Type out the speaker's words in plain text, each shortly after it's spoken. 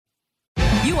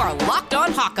You are Locked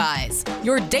On Hawkeyes,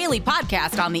 your daily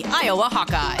podcast on the Iowa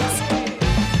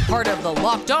Hawkeyes. Part of the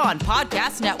Locked On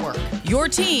Podcast Network, your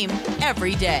team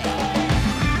every day.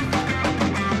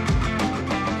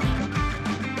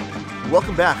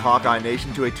 Welcome back, Hawkeye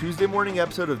Nation, to a Tuesday morning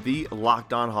episode of the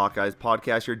Locked On Hawkeyes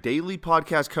podcast, your daily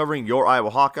podcast covering your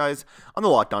Iowa Hawkeyes on the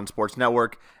Locked On Sports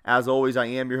Network. As always, I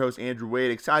am your host, Andrew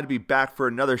Wade, excited to be back for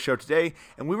another show today,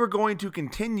 and we were going to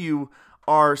continue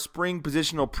our spring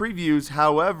positional previews.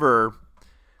 However,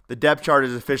 the depth chart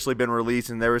has officially been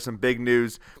released, and there was some big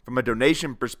news from a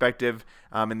donation perspective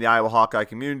in the Iowa Hawkeye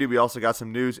community. We also got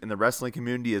some news in the wrestling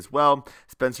community as well.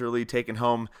 Spencer Lee taking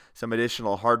home some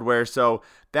additional hardware. So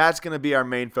that's going to be our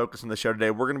main focus on the show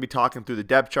today. We're going to be talking through the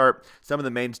depth chart, some of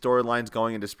the main storylines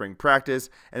going into spring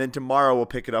practice, and then tomorrow we'll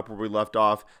pick it up where we left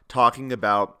off, talking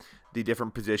about the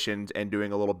different positions and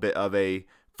doing a little bit of a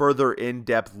further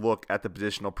in-depth look at the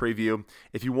positional preview.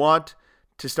 If you want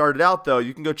to start it out, though,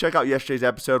 you can go check out yesterday's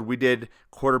episode. We did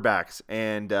quarterbacks,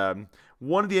 and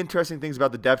one of the interesting things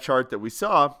about the depth chart that we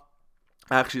saw,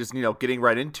 actually just getting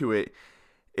right into it,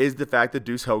 is the fact that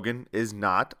Deuce Hogan is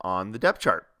not on the depth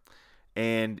chart.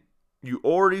 And you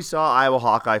already saw Iowa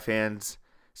Hawkeye fans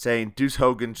saying Deuce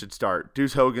Hogan should start.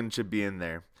 Deuce Hogan should be in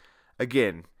there.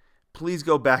 Again, please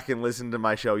go back and listen to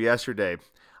my show yesterday.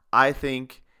 I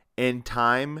think in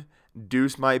time,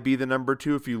 Deuce might be the number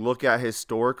 2 if you look at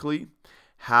historically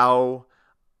how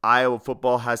Iowa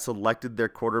football has selected their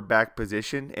quarterback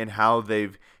position and how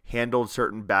they've handled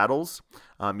certain battles.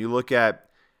 You look at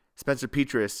Spencer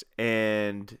Petras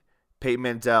and Peyton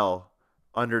Manziel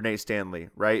under Nate Stanley,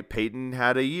 right? Peyton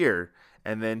had a year,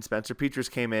 and then Spencer Petras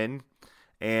came in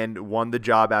and won the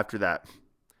job after that.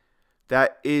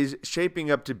 That is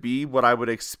shaping up to be what I would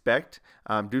expect.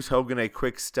 Deuce Hogan, a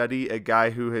quick study, a guy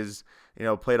who has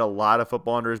played a lot of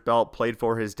football under his belt, played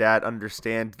for his dad,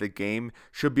 understands the game,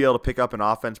 should be able to pick up an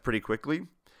offense pretty quickly.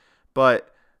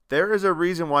 But there is a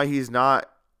reason why he's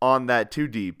not on that too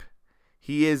deep.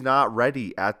 He is not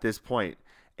ready at this point.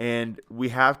 And we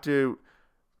have to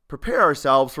prepare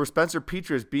ourselves for Spencer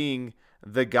Petras being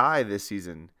the guy this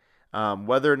season.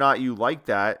 Whether or not you like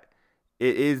that,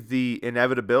 it is the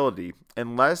inevitability.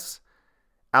 Unless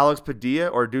Alex Padilla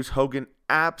or Deuce Hogan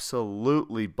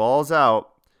absolutely balls out,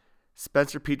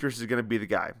 Spencer Petras is going to be the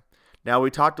guy. Now, we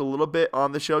talked a little bit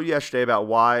on the show yesterday about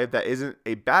why that isn't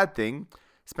a bad thing.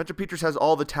 Spencer Petras has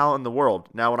all the talent in the world.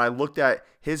 Now, when I looked at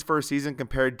his first season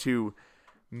compared to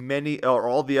many or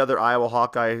all the other Iowa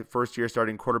Hawkeye first-year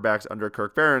starting quarterbacks under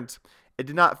Kirk Ferentz, it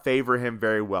did not favor him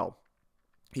very well.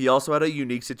 He also had a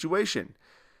unique situation.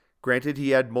 Granted, he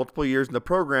had multiple years in the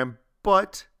program,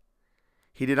 but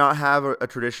he did not have a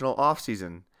traditional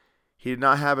offseason. He did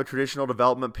not have a traditional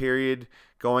development period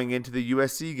going into the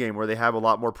USC game where they have a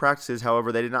lot more practices.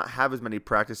 However, they did not have as many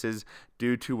practices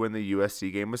due to when the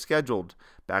USC game was scheduled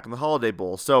back in the Holiday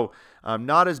Bowl. So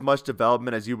not as much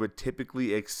development as you would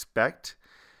typically expect.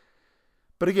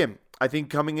 But again, I think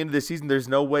coming into the season, there's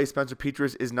no way Spencer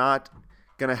Petras is not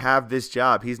going to have this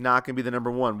job. He's not going to be the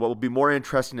number 1. What will be more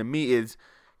interesting to me is,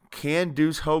 can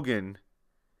Deuce Hogan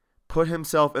put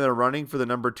himself in the running for the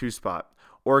number 2 spot?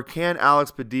 Or can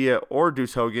Alex Padilla or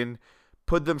Deuce Hogan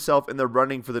put themselves in the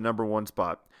running for the number 1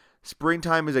 spot?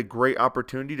 Springtime is a great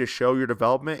opportunity to show your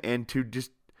development and to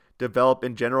just develop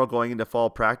in general going into fall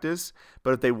practice.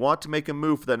 But if they want to make a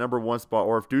move for that number 1 spot,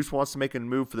 or if Deuce wants to make a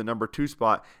move for the number 2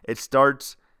 spot, it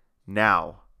starts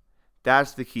now.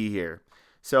 That's the key here.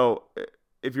 So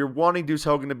if you're wanting Deuce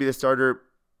Hogan to be the starter,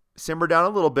 simmer down a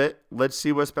little bit. Let's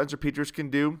see what Spencer Petras can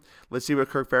do. Let's see what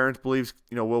Kirk Ferentz believes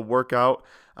will work out.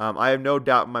 I have no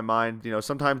doubt in my mind.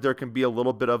 Sometimes there can be a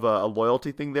little bit of a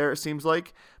loyalty thing there, it seems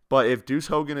like. But if Deuce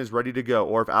Hogan is ready to go,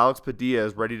 or if Alex Padilla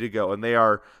is ready to go, and they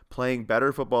are playing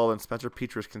better football than Spencer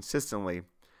Petras consistently,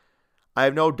 I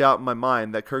have no doubt in my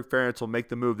mind that Kirk Ferentz will make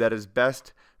the move that is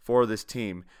best for this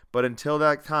team. But until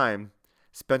that time,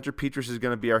 Spencer Petras is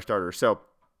going to be our starter. So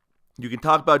you can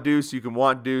talk about Deuce. You can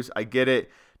want Deuce. I get it.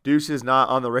 Deuce is not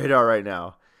on the radar right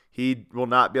now. He will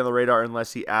not be on the radar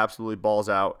unless he absolutely balls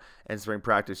out in spring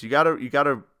practice. You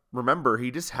gotta remember,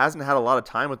 he just hasn't had a lot of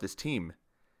time with this team.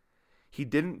 He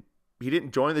didn't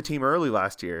join the team early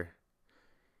last year.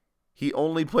 He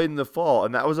only played in the fall,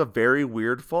 and that was a very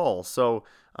weird fall. So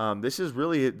this is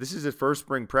his first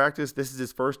spring practice. This is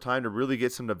his first time to really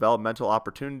get some developmental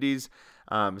opportunities.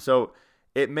 So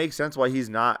it makes sense why he's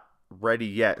not ready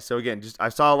yet. So again, I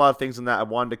saw a lot of things in that. I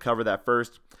wanted to cover that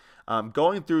first.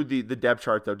 Going through the depth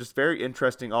chart, though, just very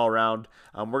interesting all around.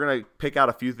 We're going to pick out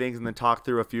a few things and then talk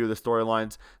through a few of the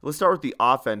storylines. Let's start with the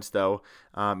offense, though.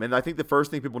 And I think the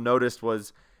first thing people noticed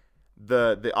was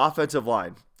the offensive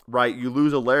line, right? You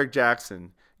lose Alaric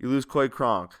Jackson. You lose Coy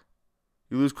Cronk.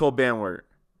 You lose Cole Banwart.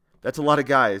 That's a lot of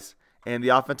guys, and the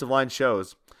offensive line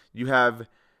shows. You have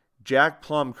Jack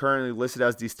Plum currently listed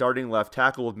as the starting left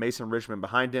tackle with Mason Richmond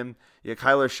behind him. You have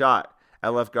Kyler Schott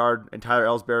at left guard and Tyler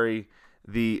Ellsbury,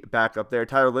 the backup there.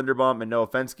 Tyler Linderbaum and Noah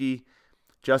Fenske,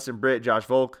 Justin Britt, Josh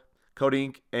Volk, Cody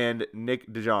Inc., and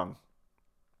Nick DeJong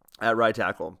at right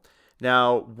tackle.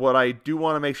 Now, what I do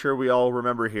want to make sure we all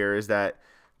remember here is that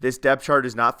this depth chart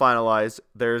is not finalized.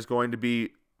 There's going to be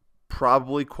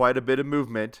probably quite a bit of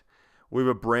movement. We have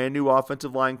a brand new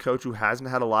offensive line coach who hasn't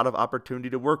had a lot of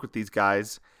opportunity to work with these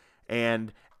guys.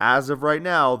 And as of right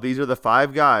now, these are the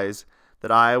 5 guys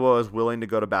that Iowa is willing to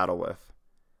go to battle with.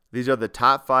 These are the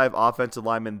top 5 offensive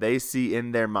linemen they see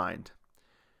in their mind.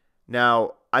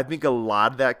 Now, I think a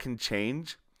lot of that can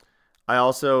change. I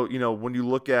also, when you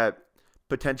look at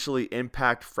potentially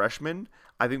impact freshmen,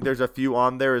 I think there's a few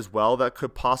on there as well that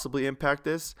could possibly impact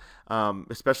this,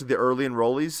 especially the early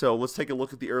enrollees. So let's take a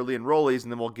look at the early enrollees,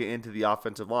 and then we'll get into the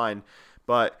offensive line.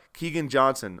 But Keegan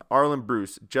Johnson, Arlen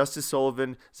Bruce, Justice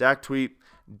Sullivan, Zach Tweet,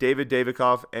 David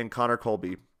Davikoff, and Connor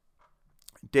Colby.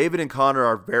 David and Connor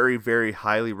are very, very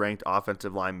highly ranked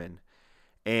offensive linemen,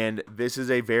 and this is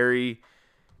a very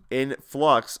in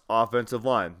flux offensive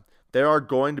line. There are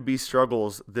going to be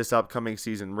struggles this upcoming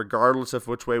season, regardless of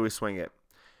which way we swing it.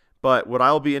 But what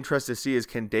I'll be interested to see is,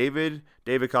 can David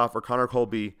Davikoff or Connor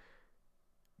Colby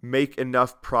make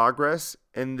enough progress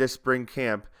in this spring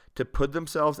camp to put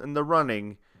themselves in the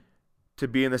running to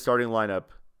be in the starting lineup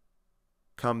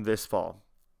come this fall?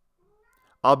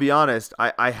 I'll be honest.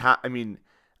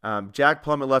 Jack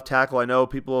Plum at left tackle. I know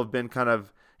people have been kind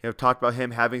of talked about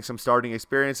him having some starting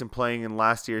experience and playing in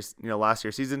last year's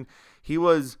season. He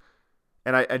was,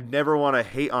 and I never want to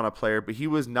hate on a player, but he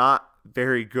was not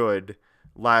very good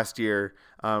last year.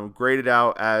 Graded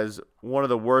out as one of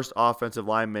the worst offensive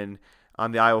linemen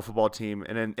on the Iowa football team,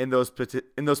 and in those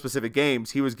specific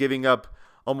games, he was giving up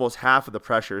almost half of the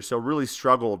pressure. So really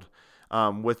struggled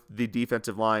with the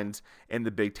defensive lines in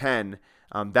the Big Ten.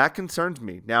 That concerns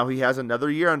me. Now he has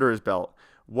another year under his belt.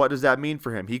 What does that mean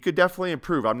for him? He could definitely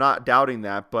improve. I'm not doubting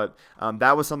that, but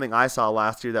that was something I saw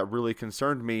last year that really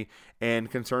concerned me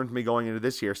and concerns me going into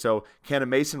this year. So can a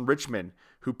Mason Richmond,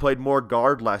 who played more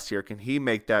guard last year, can he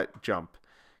make that jump?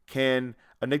 Can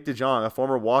a Nick DeJong, a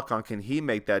former walk-on, can he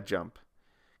make that jump?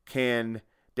 Can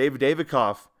David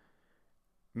Davikoff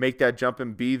make that jump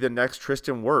and be the next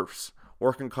Tristan Wirfs?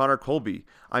 Or can Connor Colby?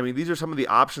 I mean, these are some of the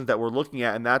options that we're looking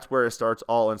at, and that's where it starts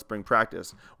all in spring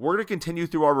practice. We're going to continue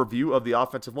through our review of the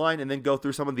offensive line and then go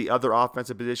through some of the other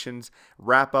offensive positions,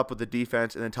 wrap up with the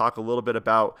defense, and then talk a little bit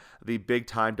about the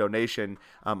big-time donation,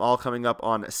 all coming up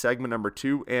on segment number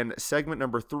 2 and segment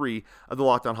number 3 of the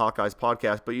Locked On Hawkeyes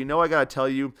podcast. But I got to tell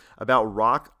you about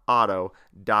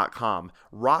RockAuto.com.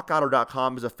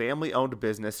 RockAuto.com is a family-owned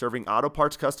business serving auto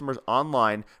parts customers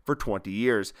online for 20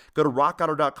 years. Go to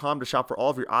RockAuto.com to shop for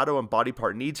all of your auto and body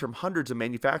part needs from hundreds of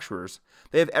manufacturers.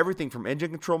 They have everything from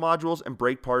engine control modules and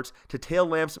brake parts to tail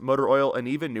lamps, motor oil, and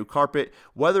even new carpet.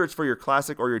 Whether it's for your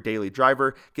classic or your daily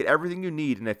driver, get everything you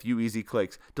need in a few easy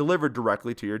clicks, delivered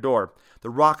directly to your door. The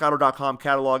RockAuto.com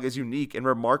catalog is unique and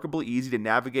remarkably easy to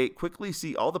navigate. Quickly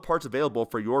see all the parts available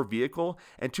for your vehicle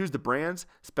and choose the brands,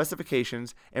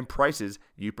 specifications, and prices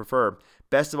you prefer.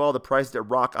 Best of all, the prices at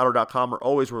RockAuto.com are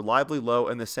always reliably low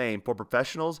and the same for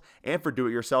professionals and for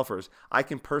do-it-yourselfers. I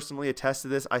can personally attest to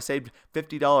this. I saved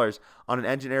 $50 on an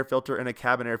engine air filter and a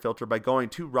cabin air filter by going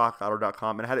to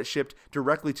RockAuto.com and had it shipped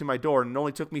directly to my door, and it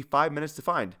only took me 5 minutes to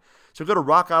find. So go to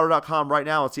RockAuto.com right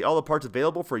now and see all the parts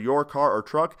available for your car or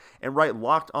truck and write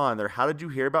Locked On their How Did You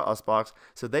Hear About Us box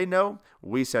so they know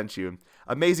we sent you.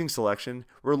 Amazing selection,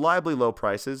 reliably low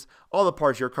prices, all the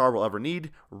parts your car will ever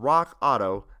need.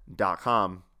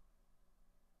 RockAuto.com.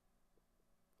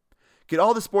 Get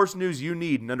all the sports news you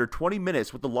need in under 20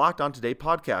 minutes with the Locked On Today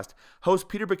podcast. Host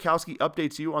Peter Bukowski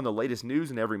updates you on the latest news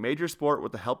in every major sport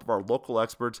with the help of our local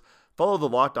experts. Follow the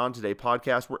Locked On Today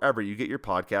podcast wherever you get your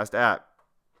podcast at.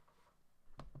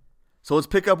 So let's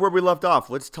pick up where we left off.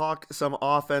 Let's talk some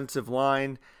offensive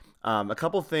line. A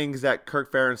couple things that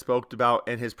Kirk Ferentz spoke about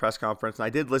in his press conference, and I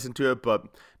did listen to it, but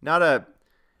not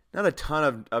a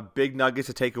ton of big nuggets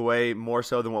to take away, more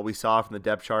so than what we saw from the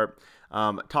depth chart.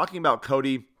 Talking about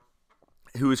Cody,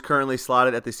 who is currently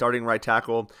slotted at the starting right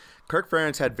tackle, Kirk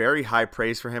Ferentz had very high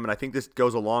praise for him, and I think this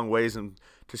goes a long ways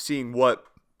to seeing what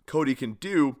Cody can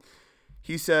do.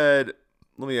 He said,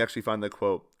 let me actually find the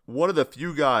quote, "One of the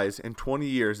few guys in 20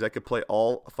 years that could play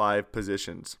all 5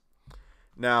 positions."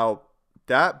 Now,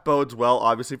 that bodes well,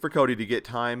 obviously, for Cody to get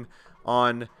time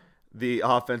on the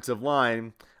offensive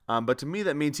line. But to me,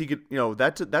 that means he could,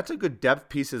 that's a good depth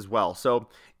piece as well. So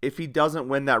if he doesn't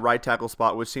win that right tackle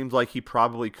spot, which seems like he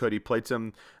probably could, he played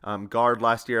some guard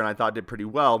last year and I thought did pretty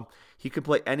well. He could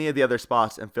play any of the other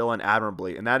spots and fill in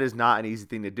admirably, and that is not an easy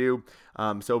thing to do.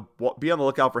 So be on the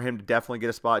lookout for him to definitely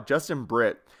get a spot. Justin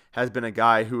Britt has been a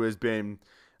guy who has been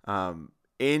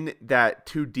in that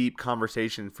too deep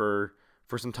conversation for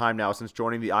some time now since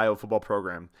joining the Iowa football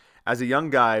program. As a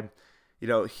young guy,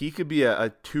 he could be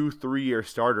a 2-3 year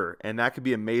starter, and that could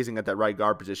be amazing at that right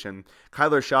guard position.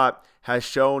 Kyler Schott has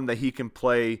shown that he can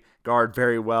play guard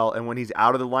very well, and when he's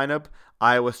out of the lineup,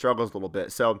 Iowa struggles a little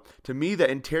bit. So to me, the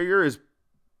interior is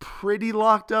pretty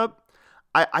locked up.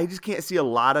 I just can't see a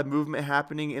lot of movement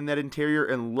happening in that interior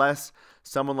unless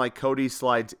someone like Cody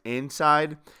slides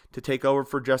inside to take over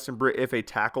for Justin Britt if a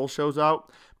tackle shows out.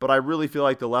 But I really feel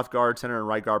like the left guard, center, and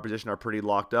right guard position are pretty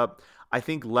locked up. I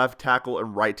think left tackle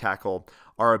and right tackle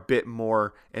are a bit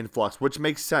more in flux, which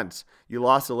makes sense. You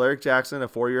lost Alaric Jackson, a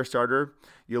 4-year starter.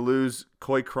 You lose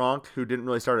Coy Cronk, who didn't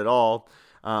really start at all.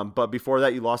 But before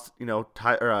that, you lost,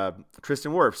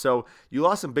 Tristan Wirfs. So you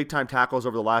lost some big-time tackles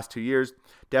over the last 2 years.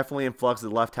 Definitely in flux at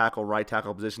the left tackle, right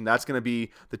tackle position. That's going to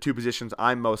be the two positions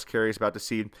I'm most curious about to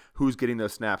see who's getting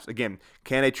those snaps. Again,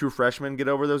 can a true freshman get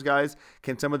over those guys?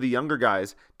 Can some of the younger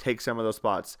guys take some of those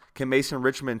spots? Can Mason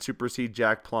Richmond supersede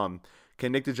Jack Plum?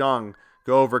 Can Nick DeJong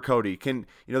go over Cody?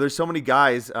 There's so many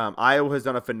guys. Iowa has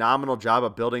done a phenomenal job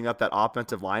of building up that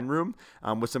offensive line room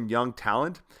with some young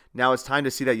talent. Now it's time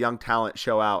to see that young talent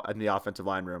show out in the offensive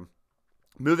line room.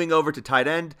 Moving over to tight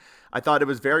end, I thought it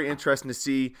was very interesting to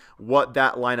see what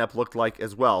that lineup looked like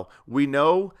as well. We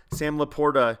know Sam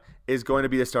Laporta is going to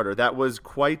be the starter. That was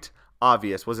quite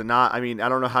obvious, was it not? I mean, I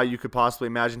don't know how you could possibly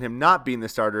imagine him not being the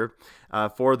starter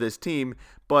for this team,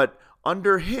 but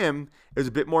under him it was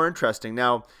a bit more interesting.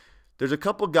 Now, there's a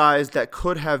couple guys that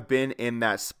could have been in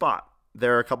that spot.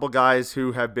 There are a couple guys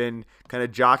who have been kind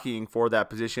of jockeying for that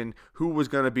position, who was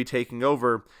going to be taking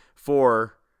over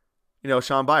for,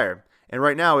 Sean Beyer. And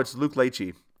right now it's Luke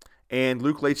Leitchie. And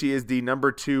Luke Leitchie is the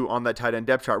number 2 on that tight end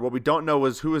depth chart. What we don't know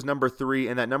is who is number 3,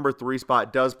 and that number 3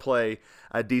 spot does play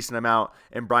a decent amount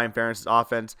in Brian Ferentz's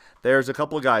offense. There's a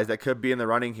couple of guys that could be in the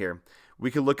running here.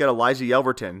 We could look at Elijah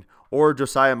Yelverton or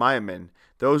Josiah Myamin.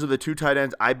 Those are the 2 tight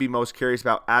ends I'd be most curious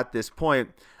about at this point.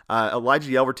 Elijah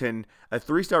Yelverton, a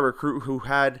 3-star recruit who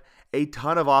had a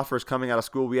ton of offers coming out of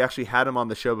school. We actually had him on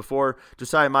the show before.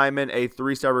 Josiah Myamin, a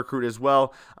 3-star recruit as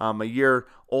well, a year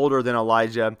older than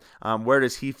Elijah. Where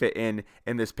does he fit in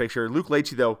this picture? Luke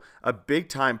Leitchie, though, a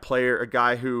big-time player, a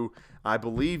guy who I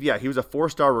believe, he was a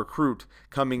 4-star recruit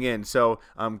coming in. So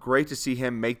great to see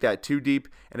him make that 2 deep.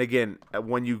 And again,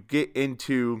 when you get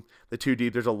into the 2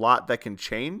 deep, there's a lot that can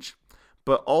change.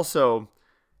 But also,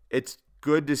 it's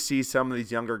good to see some of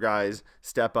these younger guys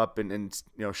step up and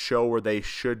show where they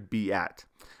should be at.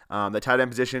 The tight end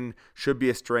position should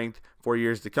be a strength for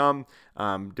years to come,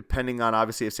 depending on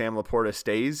obviously if Sam Laporta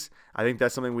stays. I think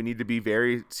that's something we need to be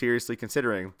very seriously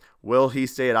considering. Will he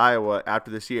stay at Iowa after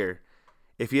this year?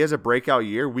 If he has a breakout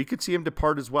year, we could see him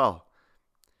depart as well.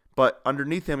 But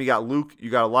underneath him, you got Luke, you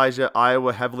got Elijah.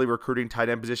 Iowa heavily recruiting tight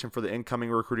end position for the incoming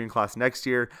recruiting class next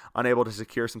year. Unable to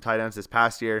secure some tight ends this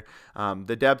past year.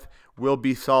 The depth will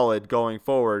be solid going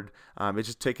forward. It's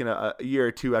just taken a year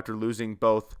or 2 after losing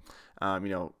both,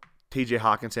 TJ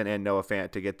Hawkinson and Noah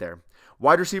Fant to get there.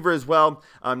 Wide receiver as well.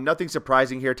 Nothing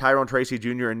surprising here. Tyrone Tracy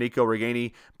Jr. and Nico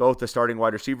Reganey, both the starting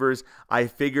wide receivers. I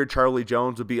figured Charlie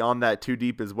Jones would be on that 2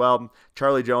 deep as well.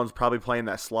 Charlie Jones probably playing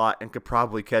that slot and could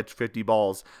probably catch 50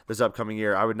 balls this upcoming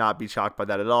year. I would not be shocked by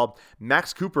that at all.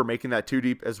 Max Cooper making that 2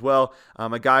 deep as well.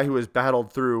 A guy who has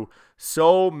battled through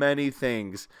so many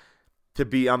things to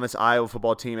be on this Iowa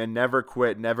football team and never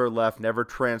quit, never left, never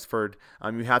transferred.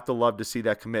 You have to love to see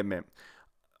that commitment.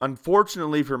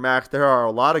 Unfortunately for Max, there are a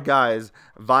lot of guys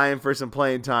vying for some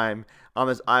playing time on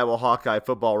this Iowa Hawkeye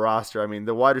football roster. I mean,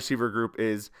 the wide receiver group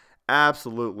is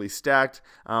absolutely stacked.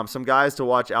 Some guys to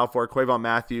watch out for: Quavon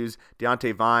Matthews,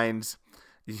 Deontay Vines,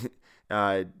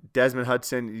 Desmond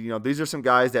Hudson. These are some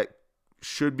guys that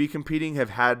should be competing,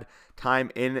 have had time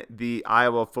in the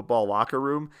Iowa football locker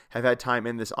room, have had time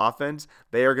in this offense.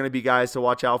 They are going to be guys to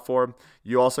watch out for.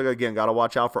 You also, again, got to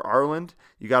watch out for Arland.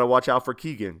 You got to watch out for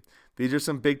Keegan. These are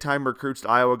some big-time recruits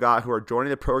Iowa got who are joining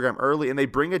the program early, and they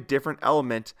bring a different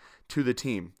element to the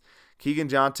team. Keegan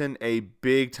Johnson, a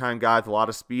big-time guy with a lot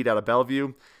of speed out of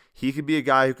Bellevue. He could be a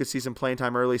guy who could see some playing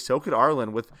time early. So could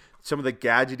Arland with some of the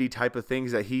gadgety type of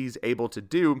things that he's able to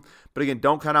do. But again,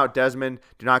 don't count out Desmond.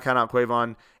 Do not count out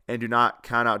Quavon. And do not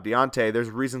count out Deontay.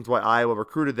 There's reasons why Iowa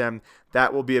recruited them.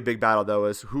 That will be a big battle, though,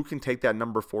 is who can take that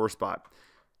number 4 spot.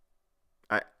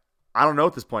 I don't know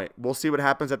at this point. We'll see what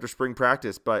happens after spring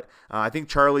practice, but I think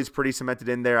Charlie's pretty cemented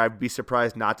in there. I'd be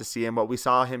surprised not to see him. What we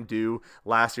saw him do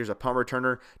last year as a punt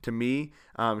returner, to me,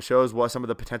 shows what some of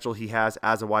the potential he has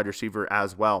as a wide receiver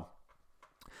as well.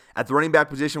 At the running back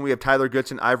position, we have Tyler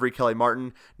Goodson, Ivory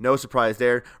Kelly-Martin. No surprise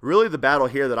there. Really, the battle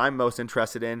here that I'm most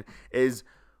interested in is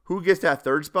who gets that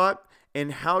third spot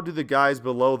and how do the guys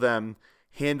below them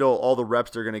handle all the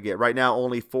reps they're going to get. Right now,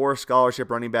 only 4 scholarship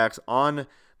running backs on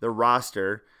the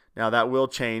roster. Now that will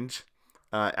change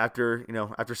after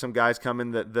some guys come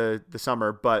in the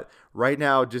summer, but right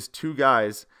now just 2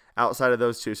 guys outside of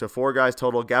those 2. So 4 guys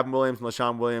total, Gavin Williams and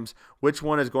LaShawn Williams. Which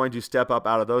one is going to step up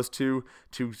out of those 2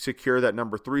 to secure that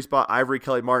number 3 spot? Ivory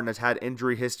Kelly-Martin has had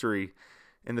injury history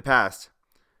in the past.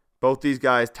 Both these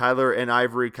guys, Tyler and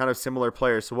Ivory, kind of similar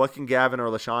players. So what can Gavin or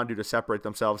LaShawn do to separate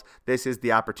themselves? This is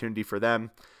the opportunity for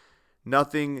them.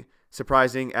 Nothing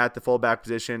surprising at the fullback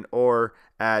position or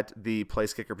at the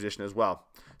place kicker position as well.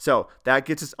 So that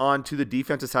gets us on to the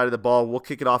defensive side of the ball. We'll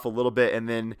kick it off a little bit and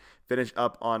then finish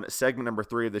up on segment number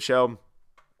 3 of the show.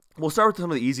 We'll start with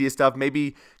some of the easiest stuff,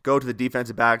 maybe go to the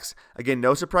defensive backs. Again,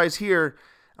 no surprise here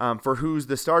for who's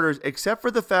the starters, except for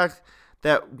the fact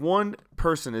that one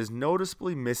person is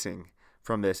noticeably missing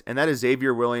from this, and that is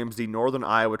Xavier Williams, the Northern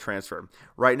Iowa transfer.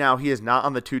 Right now, he is not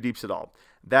on the 2 deeps at all.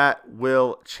 That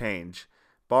will change.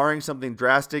 Barring something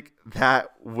drastic,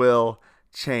 that will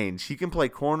change. He can play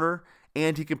corner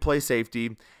and he can play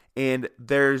safety, and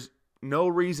there's no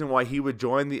reason why he would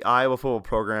join the Iowa football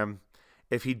program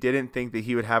if he didn't think that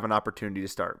he would have an opportunity to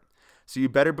start. So you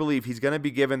better believe he's going to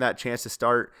be given that chance to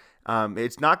start.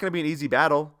 It's not going to be an easy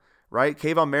battle, right?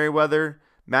 Kayvon Merriweather,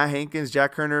 Matt Hankins,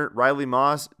 Jack Kerner, Riley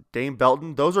Moss, Dane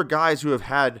Belton, those are guys who have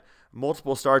had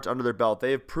multiple starts under their belt.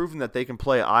 They have proven that they can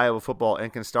play Iowa football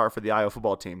and can start for the Iowa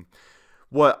football team.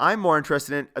 What I'm more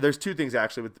interested in, there's 2 things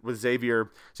actually with Xavier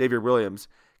Williams.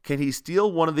 Can he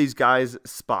steal one of these guys'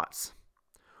 spots?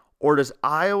 Or does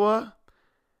Iowa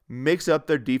mix up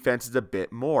their defenses a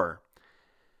bit more?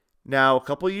 Now, a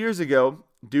couple of years ago,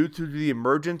 due to the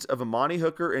emergence of Amani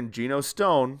Hooker and Geno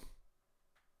Stone,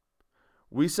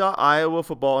 we saw Iowa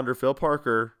football under Phil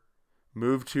Parker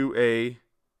move to a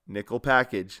nickel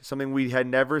package, something we had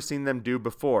never seen them do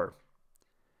before.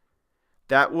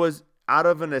 That was out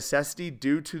of a necessity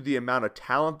due to the amount of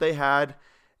talent they had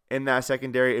in that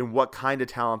secondary and what kind of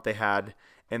talent they had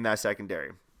in that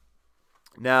secondary.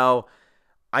 Now,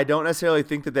 I don't necessarily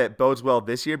think that bodes well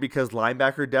this year because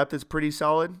linebacker depth is pretty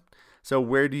solid. So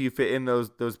where do you fit in those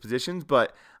positions?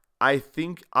 But I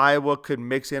think Iowa could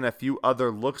mix in a few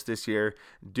other looks this year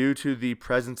due to the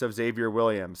presence of Xavier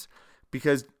Williams.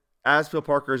 Because as Phil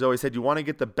Parker has always said, you want to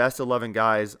get the best 11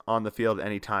 guys on the field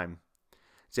anytime.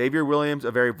 Xavier Williams,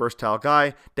 a very versatile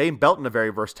guy. Dane Belton, a very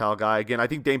versatile guy. Again, I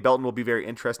think Dane Belton will be very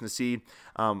interesting to see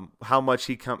how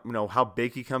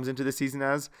big he comes into the season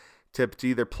as to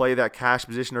either play that cash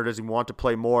position or does he want to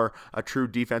play more a true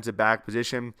defensive back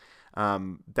position.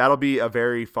 That'll be a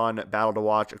very fun battle to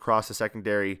watch across the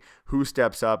secondary. Who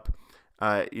steps up?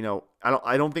 I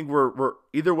don't think we're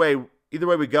either way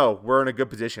we go, we're in a good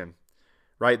position.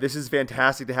 Right, this is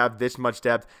fantastic to have this much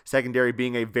depth. Secondary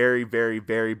being a very, very,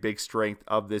 very big strength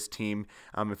of this team.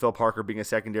 And Phil Parker being a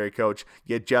secondary coach,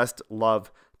 you just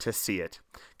love to see it.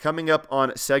 Coming up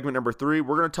on segment number 3,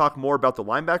 we're going to talk more about the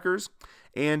linebackers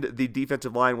and the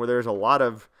defensive line, where there's a lot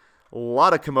of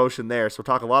commotion there. So we'll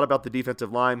talk a lot about the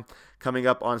defensive line coming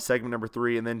up on segment number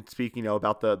 3, and then speaking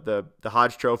about the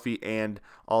Hodge Trophy and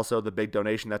also the big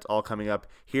donation. That's all coming up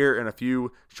here in a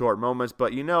few short moments.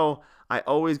 But I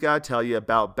always got to tell you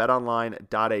about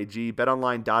betonline.ag.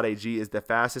 Betonline.ag is the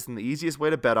fastest and the easiest way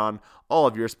to bet on all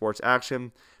of your sports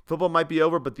action. Football might be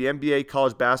over, but the NBA,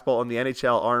 college basketball, and the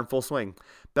NHL are in full swing.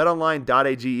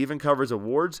 BetOnline.ag even covers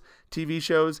awards, TV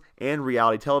shows, and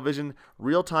reality television.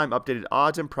 Real-time updated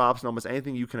odds and props and almost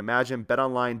anything you can imagine.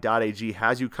 BetOnline.ag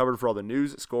has you covered for all the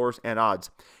news, scores, and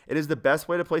odds. It is the best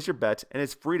way to place your bets, and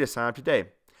it's free to sign up today.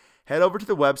 Head over to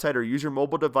the website or use your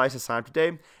mobile device to sign up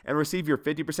today and receive your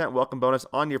 50% welcome bonus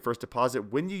on your first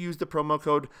deposit when you use the promo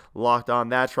code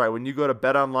LOCKEDON. That's right. When you go to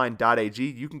betonline.ag,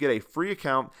 you can get a free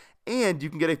account and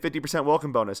you can get a 50%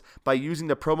 welcome bonus by using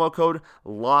the promo code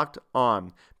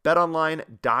LOCKEDON.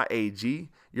 betonline.ag,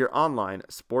 your online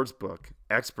sportsbook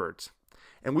experts.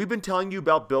 And we've been telling you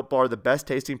about Built Bar, the best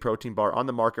tasting protein bar on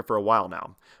the market for a while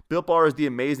now. Built Bar is the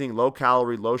amazing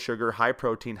low-calorie, low-sugar,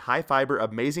 high-protein, high-fiber,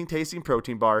 amazing tasting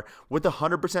protein bar with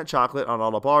 100% chocolate on all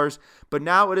the bars. But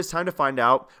now it is time to find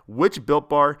out which Built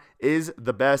Bar is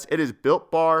the best. It is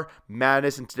Built Bar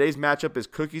Madness, and today's matchup is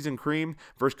cookies and cream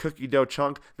versus cookie dough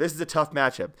chunk. This is a tough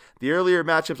matchup. The earlier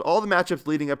matchups, all the matchups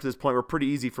leading up to this point were pretty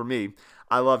easy for me.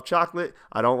 I love chocolate.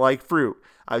 I don't like fruit.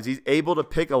 I was able to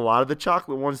pick a lot of the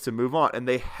chocolate ones to move on, and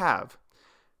they have.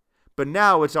 But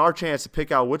now it's our chance to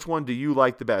pick out which one do you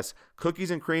like the best, cookies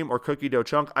and cream or cookie dough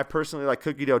chunk. I personally like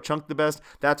cookie dough chunk the best.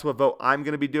 That's what vote I'm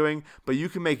going to be doing. But you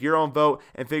can make your own vote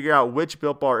and figure out which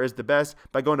Built Bar is the best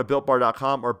by going to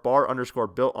BuiltBar.com or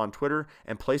bar_built on Twitter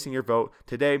and placing your vote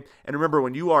today. And remember,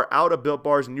 when you are out of Built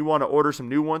Bars and you want to order some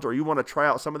new ones or you want to try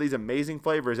out some of these amazing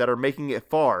flavors that are making it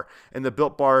far in the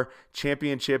Built Bar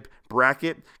Championship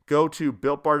bracket, go to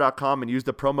BuiltBar.com and use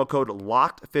the promo code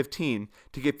LOCKED15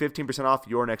 to get 15% off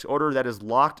your next order. That is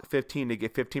LOCKED15 to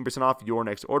get 15% off your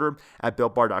next order at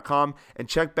BuiltBar.com, and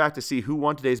check back to see who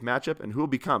won today's matchup and who will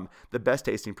become the best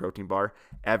tasting protein bar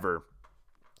ever.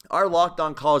 Our Locked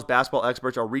On College basketball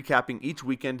experts are recapping each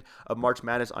weekend of March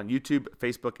Madness on YouTube,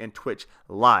 Facebook, and Twitch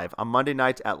live on Monday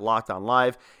nights at Locked On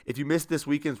Live. If you missed this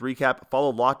weekend's recap, follow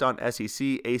Locked On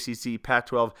SEC, ACC,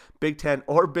 Pac-12, Big 10,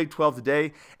 or Big 12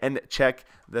 today, and check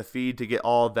the feed to get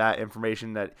all of that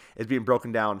information that is being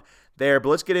broken down there. But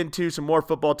let's get into some more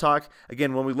football talk.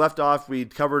 Again, when we left off, we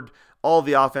covered all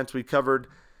the offense. We covered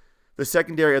the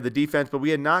secondary of the defense, but we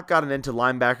had not gotten into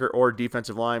linebacker or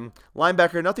defensive line.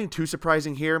 Linebacker, nothing too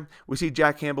surprising here. We see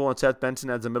Jack Campbell and Seth Benson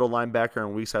as a middle linebacker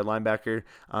and weak side linebacker.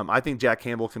 I think Jack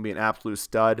Campbell can be an absolute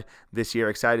stud this year.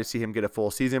 Excited to see him get a full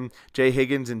season. Jay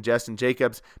Higgins and Justin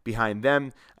Jacobs behind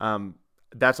them.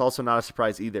 That's also not a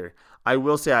surprise either. I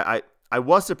will say I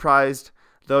was surprised,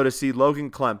 though, to see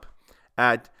Logan Klemp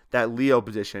at that Leo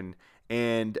position,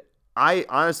 and I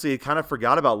honestly kind of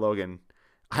forgot about Logan.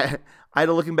 I had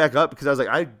to look him back up because I was like,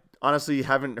 I honestly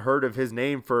haven't heard of his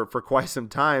name for quite some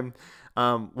time.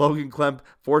 Logan Klemp,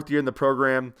 fourth year in the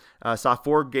program, saw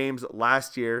 4 games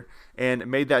last year and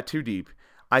made that 2 deep.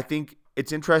 I think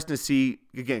it's interesting to see,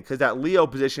 again, because that Leo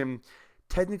position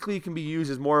technically can be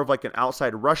used as more of like an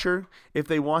outside rusher if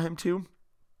they want him to.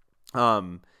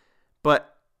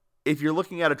 But if you're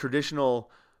looking at a traditional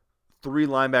 3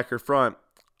 linebacker front,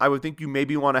 I would think you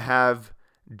maybe want to have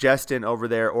Justin over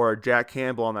there or Jack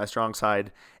Campbell on that strong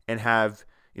side and have,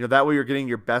 that way you're getting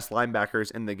your best linebackers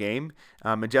in the game.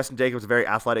 And Justin Jacobs is a very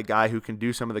athletic guy who can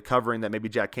do some of the covering that maybe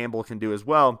Jack Campbell can do as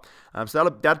well. So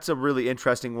that's a really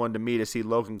interesting one to me to see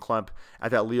Logan Klemp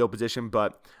at that Leo position,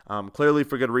 but clearly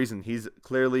for good reason. He's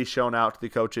clearly shown out to the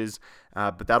coaches,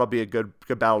 but that'll be a good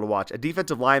battle to watch. A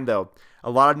defensive line, though, a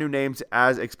lot of new names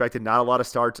as expected, not a lot of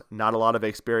starts, not a lot of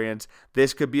experience.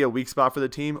 This could be a weak spot for the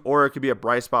team, or it could be a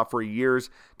bright spot for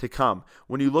years to come.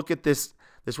 When you look at this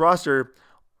roster,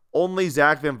 only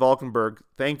Zach Van Valkenburg,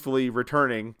 thankfully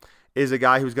returning, is a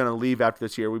guy who's going to leave after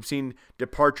this year. We've seen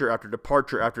departure after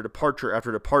departure after departure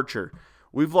after departure.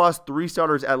 We've lost 3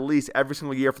 starters at least every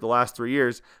single year for the last 3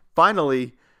 years.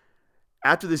 Finally,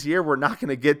 after this year, we're not going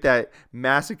to get that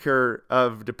massacre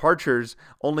of departures.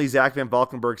 Only Zach Van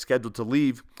Valkenburg scheduled to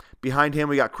leave. Behind him,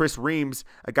 we got Chris Reams,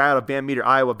 a guy out of Van Meter,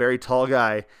 Iowa, very tall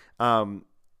guy.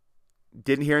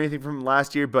 Didn't hear anything from him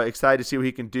last year, but excited to see what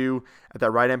he can do at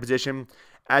that right end position.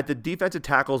 At the defensive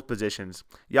tackles positions,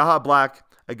 Yaha Black,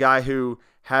 a guy who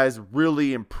has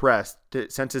really impressed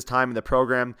since his time in the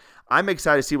program. I'm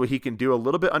excited to see what he can do. A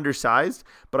little bit undersized,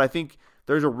 but I think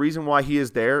there's a reason why he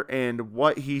is there, and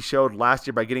what he showed last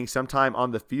year by getting some time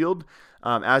on the field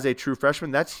as a true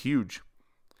freshman, that's huge.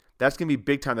 That's going to be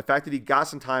big time. The fact that he got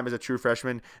some time as a true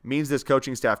freshman means this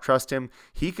coaching staff trusts him.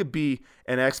 He could be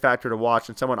an X factor to watch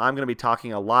and someone I'm going to be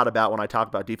talking a lot about when I talk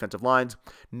about defensive lines.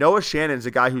 Noah Shannon's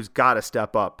a guy who's got to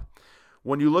step up.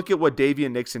 When you look at what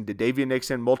Davian Nixon did, Davian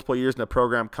Nixon, multiple years in the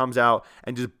program, comes out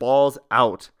and just balls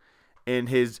out in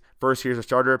his first year as a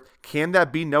starter. Can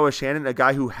that be Noah Shannon, a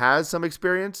guy who has some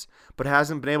experience but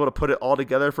hasn't been able to put it all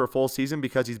together for a full season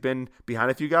because he's been behind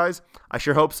a few guys? I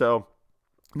sure hope so.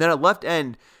 And then at left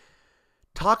end,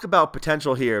 talk about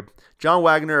potential here. John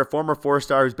Wagner, a former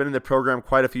 4-star who's been in the program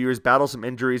quite a few years, battled some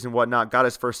injuries and whatnot, got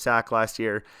his first sack last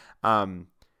year.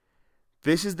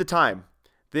 This is the time.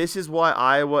 This is why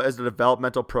Iowa is a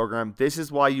developmental program. This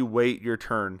is why you wait your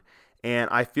turn. And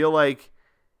I feel like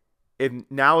if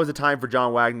now is the time for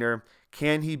John Wagner.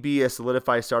 Can he be a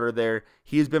solidified starter there?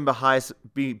 He's been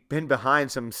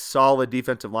behind some solid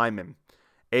defensive linemen.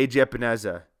 A.J.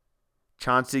 Epineza,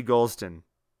 Chauncey Golston,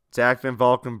 Zach Van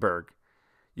Valkenburg.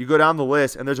 You go down the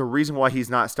list, and there's a reason why he's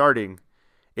not starting.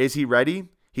 Is he ready?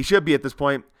 He should be at this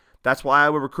point. That's why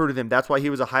Iowa recruited him. That's why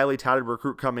he was a highly touted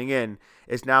recruit coming in.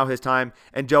 It's now his time.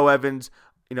 And Joe Evans,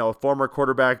 a former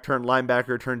quarterback turned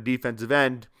linebacker turned defensive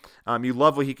end. You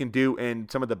love what he can do in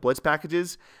some of the blitz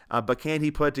packages, but can he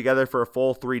put it together for a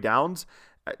full 3 downs?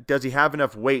 Does he have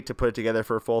enough weight to put it together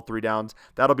for a full 3 downs?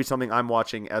 That'll be something I'm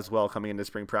watching as well coming into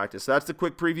spring practice. So that's the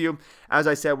quick preview. As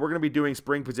I said, we're going to be doing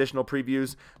spring positional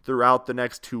previews throughout the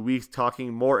next 2 weeks,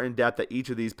 talking more in depth at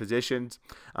each of these positions.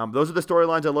 Those are the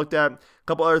storylines I looked at. A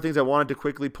couple other things I wanted to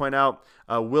quickly point out.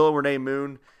 Will Renee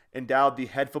Moon endowed the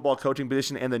head football coaching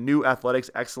position and the new Athletics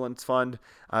Excellence Fund,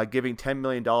 giving $10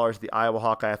 million to the Iowa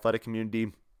Hawkeye athletic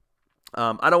community.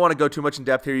 I don't want to go too much in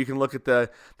depth here. You can look at the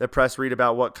press read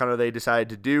about what kind of they decided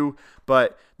to do.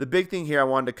 But the big thing here I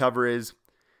wanted to cover is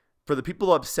for the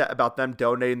people upset about them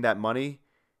donating that money,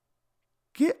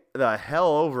 get the hell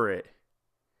over it.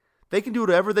 They can do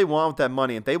whatever they want with that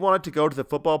money. If they want it to go to the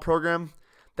football program,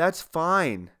 that's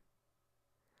fine.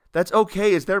 That's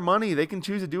okay. It's their money. They can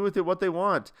choose to do with it what they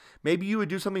want. Maybe you would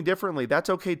do something differently. That's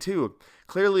okay too.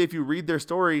 Clearly, if you read their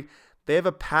story, they have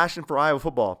a passion for Iowa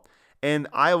football. And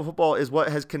Iowa football is what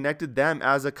has connected them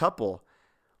as a couple.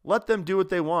 Let them do what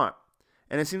they want.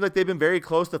 And it seems like they've been very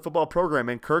close to the football program.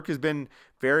 And Kirk has been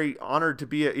very honored to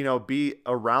be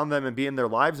around them and be in their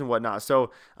lives and whatnot.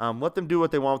 So let them do what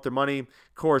they want with their money.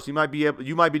 Of course, you might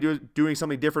be doing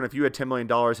something different if you had $10 million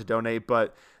to donate,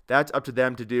 but that's up to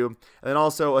them to do. And then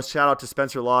also a shout out to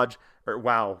Spencer Lodge.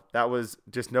 Wow, that was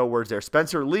just no words there.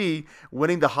 Spencer Lee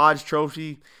winning the Hodge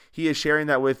Trophy. He is sharing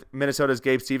that with Minnesota's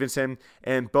Gabe Stevenson,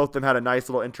 and both of them had a nice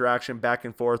little interaction back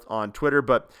and forth on Twitter.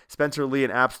 But Spencer Lee,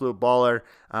 an absolute baller.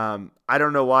 I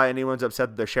don't know why anyone's upset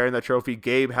that they're sharing that trophy.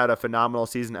 Gabe had a phenomenal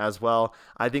season as well.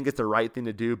 I think it's the right thing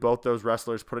to do. Both those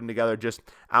wrestlers putting together just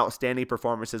outstanding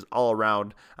performances all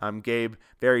around. Gabe,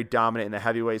 very dominant in the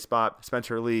heavyweight spot.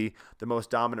 Spencer Lee, the most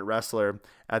dominant wrestler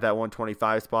at that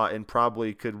 125 spot, and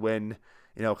probably could win,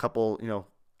 a couple,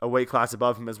 a weight class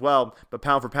above him as well. But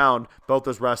pound for pound, both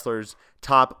those wrestlers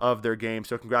top of their game.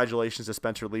 So congratulations to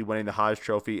Spencer Lee winning the Hodge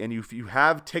Trophy. And if you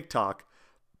have TikTok,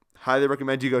 highly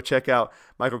recommend you go check out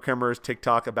Michael Kemmer's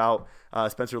TikTok about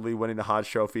Spencer Lee winning the Hodge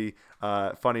Trophy.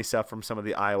 Funny stuff from some of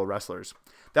the Iowa wrestlers.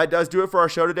 That does do it for our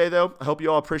show today, though. I hope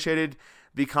you all appreciated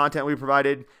the content we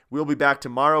provided. We'll be back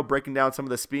tomorrow breaking down some of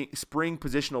the spring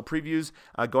positional previews,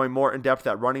 going more in depth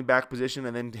at running back position,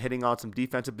 and then hitting on some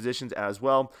defensive positions as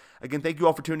well. Again, thank you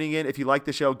all for tuning in. If you like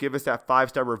the show, give us that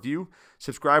 5-star review.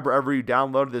 Subscribe wherever you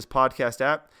downloaded this podcast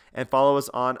app, and follow us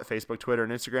on Facebook, Twitter,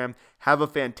 and Instagram. Have a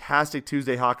fantastic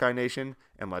Tuesday, Hawkeye Nation,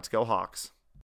 and let's go Hawks.